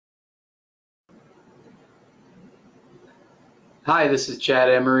Hi, this is Chad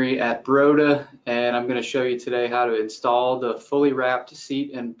Emery at Broda, and I'm going to show you today how to install the fully wrapped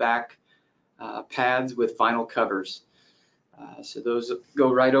seat and back pads with vinyl covers. So those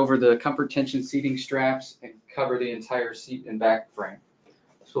go right over the comfort tension seating straps and cover the entire seat and back frame.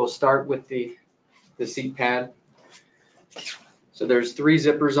 So we'll start with the seat pad. So there's 3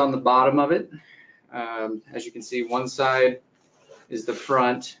 zippers on the bottom of it. As you can see, one side is the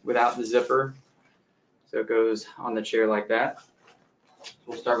front without the zipper. So it goes on the chair like that. So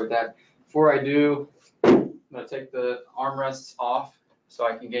we'll start with that. Before I do, I'm going to take the armrests off so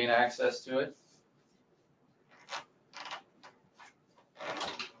I can gain access to it.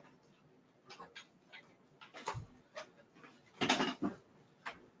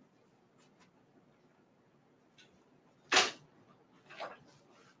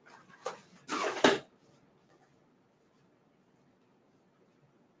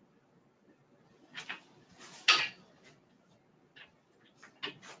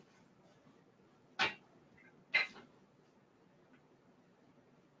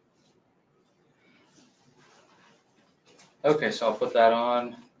 Okay, so I'll put that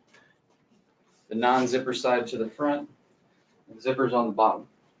on the non-zipper side to the front, and zippers on the bottom.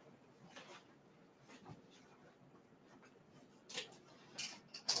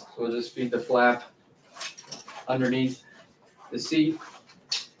 So we'll just feed the flap underneath the seat,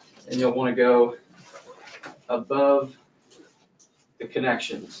 and you'll want to go above the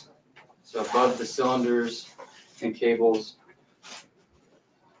connections. So above the cylinders and cables.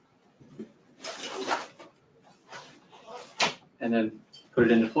 And then put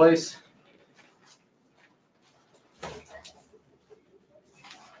it into place.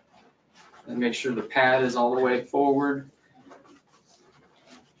 And make sure the pad is all the way forward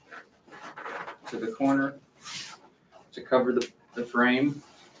to the corner to cover the frame.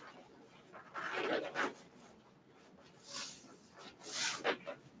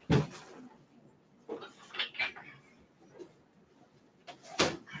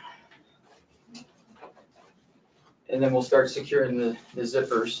 And then we'll start securing the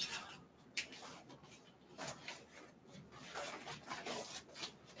zippers.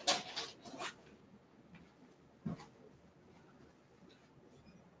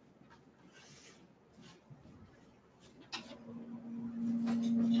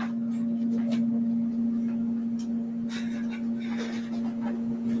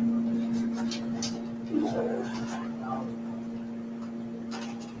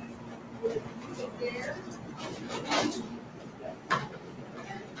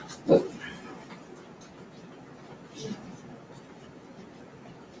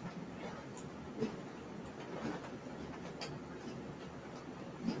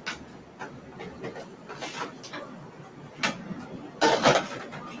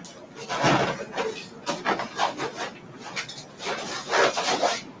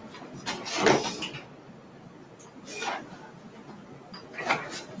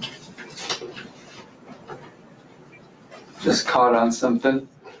 Just caught on something.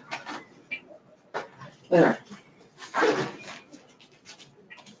 There.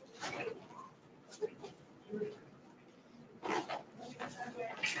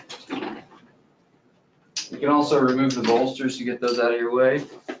 You can also remove the bolsters to get those out of your way.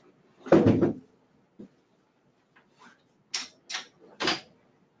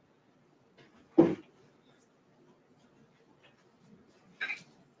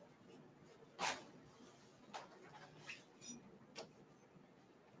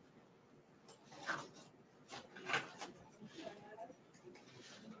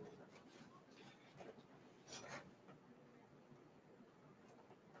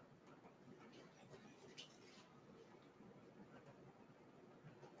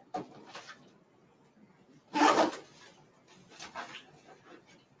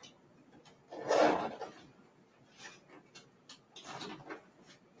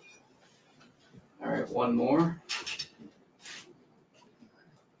 All right, one more.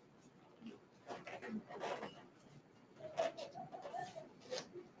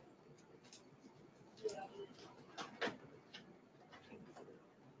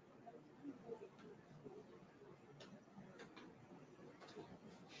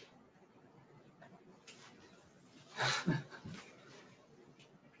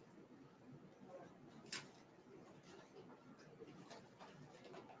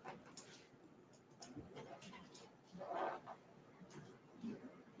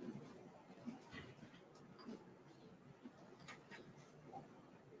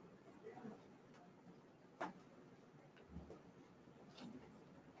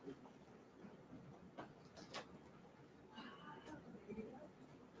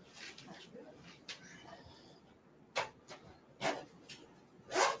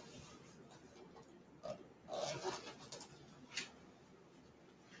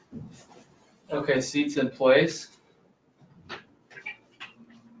 Okay, seat's in place. And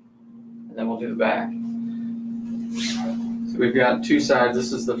then we'll do the back. So we've got two sides.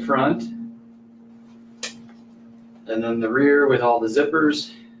 This is the front. And then the rear with all the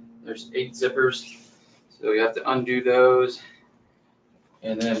zippers. There's 8 zippers. So you have to undo those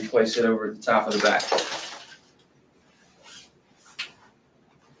and then place it over the top of the back.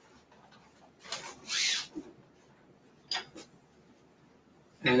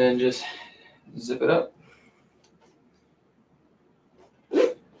 And then just zip it up.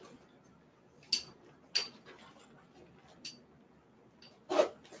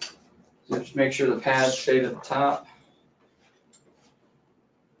 So just make sure the pads stay to the top.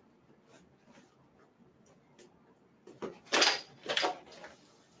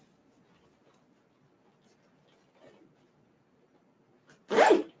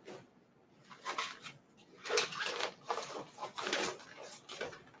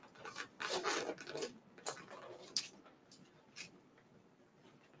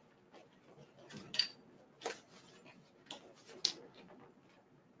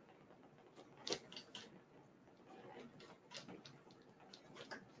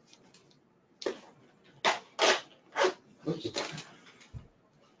 Oops.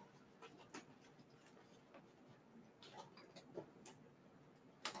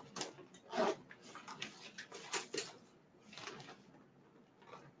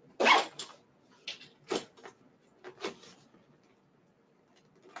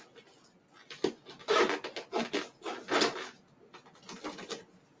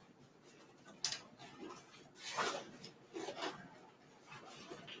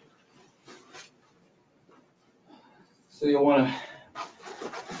 So you'll want to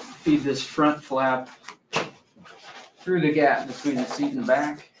feed this front flap through the gap between the seat and the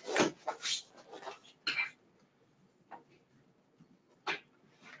back.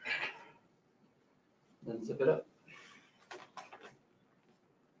 Then zip it up.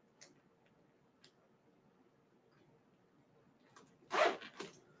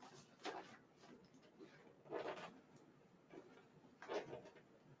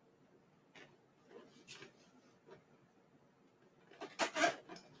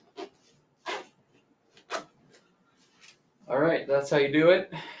 All right, that's how you do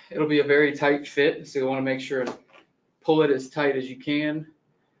it. It'll be a very tight fit, so you want to make sure and pull it as tight as you can.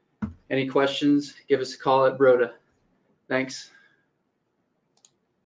 Any questions, give us a call at Broda. Thanks.